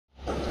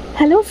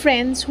Hello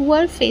friends who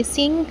are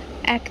facing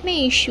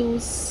acne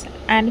issues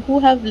and who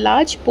have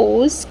large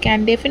pores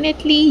can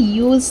definitely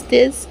use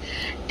this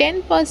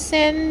 10%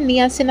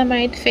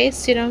 niacinamide face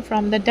serum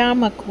from the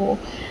Derma Co.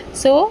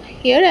 So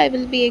here I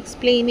will be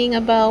explaining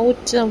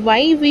about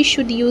why we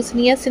should use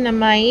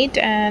niacinamide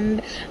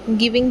and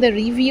giving the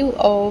review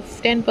of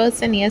 10%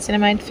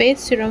 niacinamide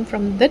face serum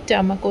from the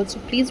Derma Co. So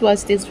please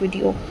watch this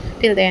video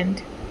till the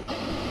end.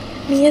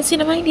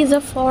 Niacinamide is a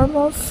form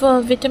of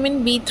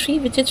vitamin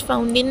B3 which is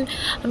found in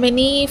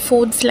many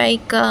foods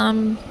like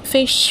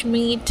fish,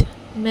 meat,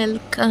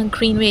 milk,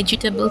 green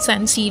vegetables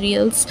and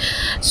cereals.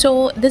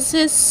 So this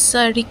is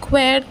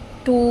required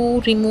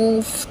to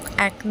remove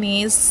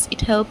acne.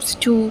 It helps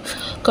to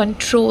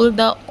control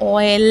the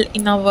oil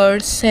in our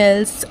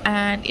cells,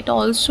 and it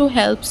also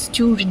helps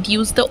to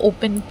reduce the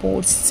open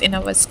pores in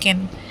our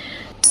skin.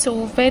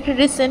 So very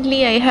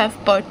recently I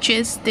have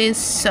purchased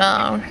this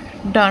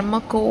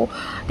Derma Co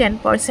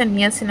 10%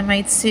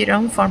 niacinamide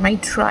serum for my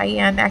dry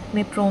and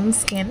acne prone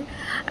skin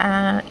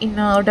in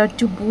order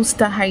to boost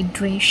the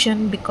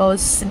hydration,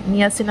 because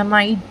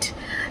niacinamide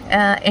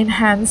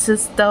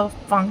enhances the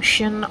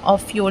function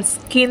of your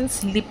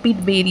skin's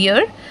lipid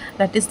barrier,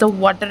 that is the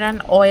water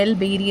and oil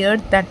barrier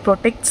that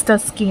protects the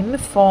skin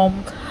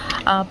from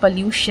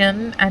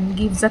pollution and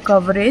gives a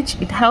coverage.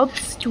 It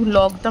helps to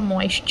lock the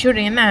moisture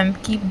in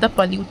and keep the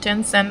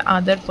pollutants and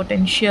other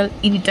potential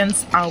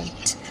irritants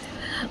out.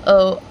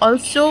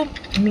 Also,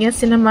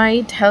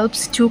 niacinamide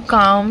helps to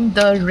calm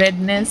the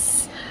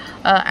redness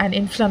and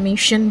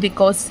inflammation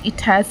because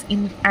it has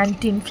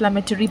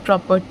anti-inflammatory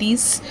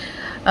properties,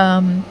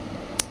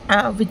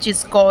 which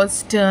is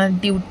caused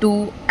due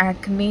to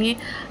acne,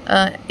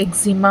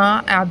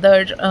 eczema,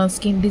 other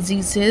skin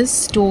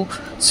diseases.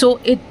 So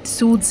it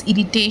soothes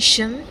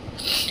irritation.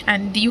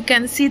 And you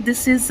can see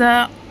this is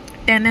a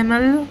 10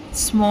 ml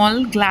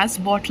small glass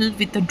bottle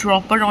with a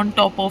dropper on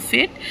top of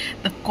it.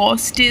 The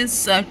cost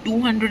is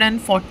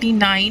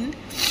 249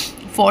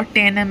 for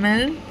 10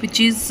 ml,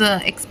 which is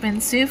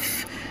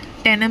expensive.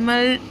 10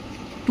 ml,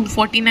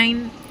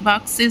 249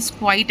 bucks is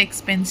quite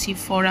expensive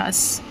for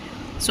us.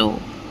 So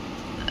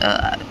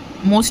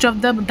most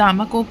of the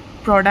Derma Co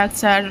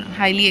products are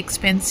highly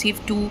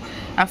expensive to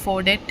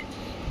afford it.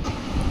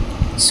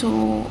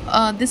 So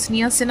this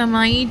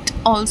niacinamide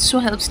also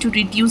helps to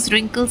reduce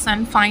wrinkles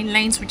and fine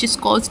lines which is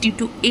caused due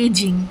to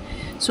aging.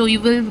 So you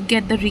will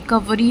get the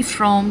recovery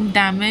from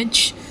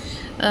damage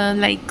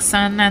like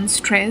sun and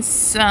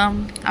stress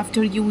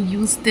after you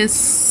use this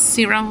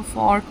serum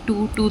for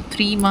 2 to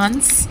 3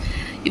 months.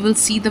 You will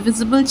see the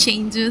visible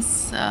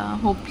changes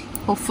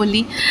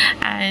hopefully.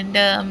 And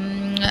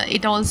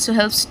it also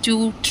helps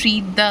to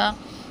treat the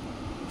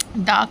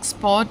dark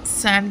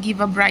spots and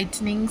give a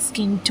brightening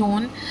skin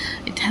tone.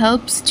 It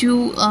helps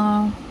to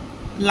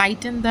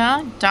lighten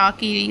the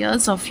dark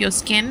areas of your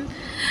skin.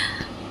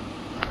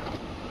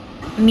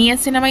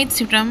 Niacinamide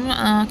serum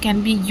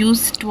can be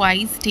used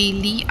twice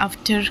daily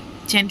after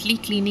gently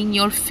cleaning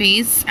your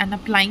face and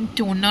applying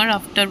toner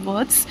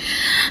afterwards.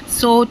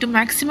 So to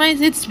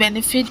maximize its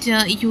benefit,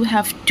 you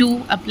have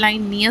to apply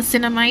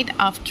niacinamide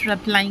after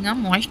applying a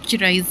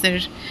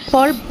moisturizer.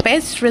 For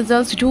best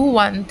results, do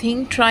one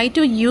thing: try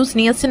to use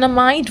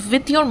niacinamide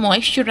with your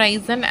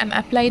moisturizer and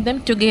apply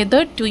them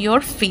together to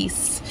your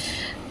face.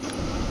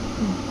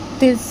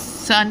 This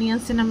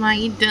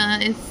niacinamide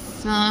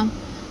is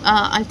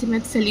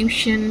ultimate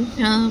solution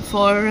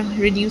for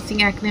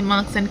reducing acne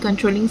marks and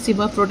controlling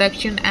sebum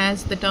production,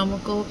 as the Derma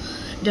Co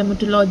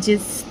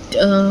dermatologist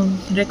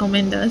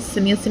recommend us.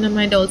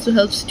 Niacinamide also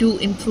helps to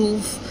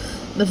improve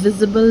the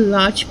visible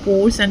large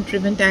pores and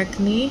prevent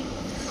acne.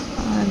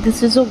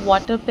 This is a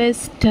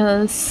water-based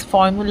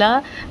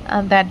formula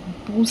that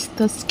boosts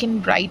the skin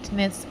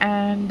brightness,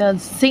 and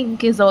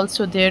zinc is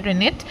also there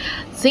in it.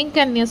 Zinc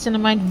and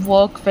niacinamide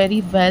work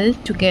very well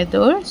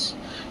together,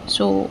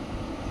 so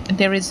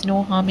there is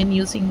no harm in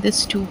using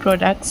these two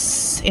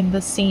products in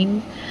the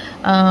same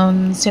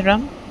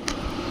serum.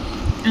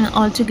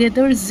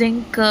 Altogether,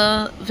 zinc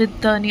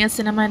with the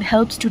niacinamide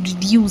helps to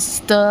reduce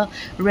the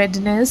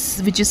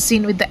redness which is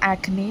seen with the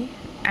acne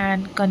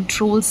and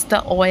controls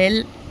the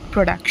oil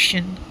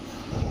production.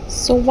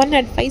 So one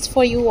advice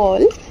for you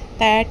all,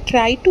 that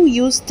try to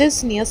use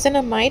this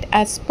niacinamide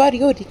as per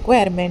your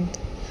requirement,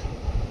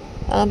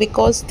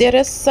 because there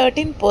is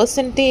certain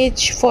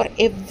percentage for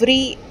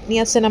every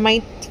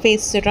niacinamide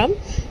face serum.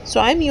 So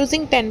I'm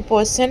using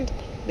 10%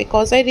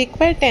 because I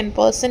require 10%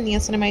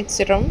 niacinamide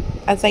serum,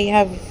 as I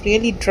have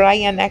really dry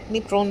and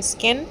acne prone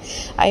skin.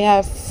 I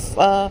have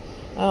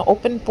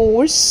open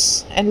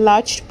pores,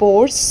 enlarged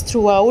pores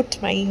throughout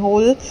my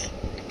whole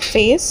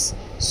face.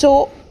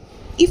 So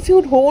if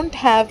you don't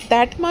have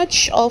that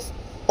much of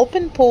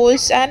open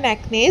pores and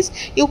acne,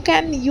 you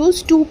can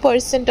use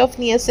 2% of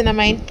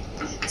niacinamide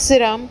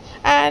serum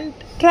and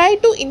try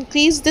to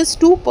increase this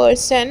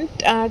 2%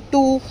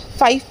 to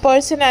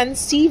 5% and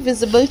see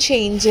visible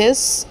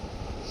changes.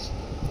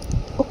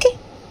 Okay.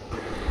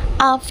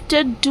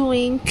 After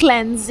doing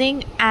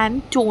cleansing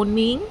and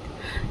toning,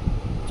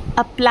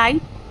 apply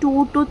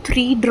 2 to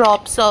 3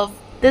 drops of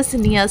this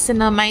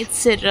niacinamide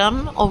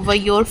serum over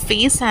your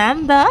face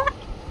and the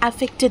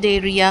affected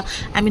area,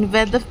 I mean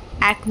where the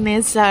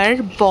acne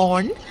are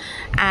born,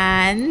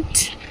 and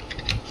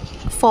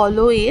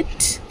follow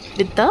it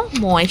with the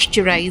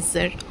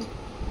moisturizer.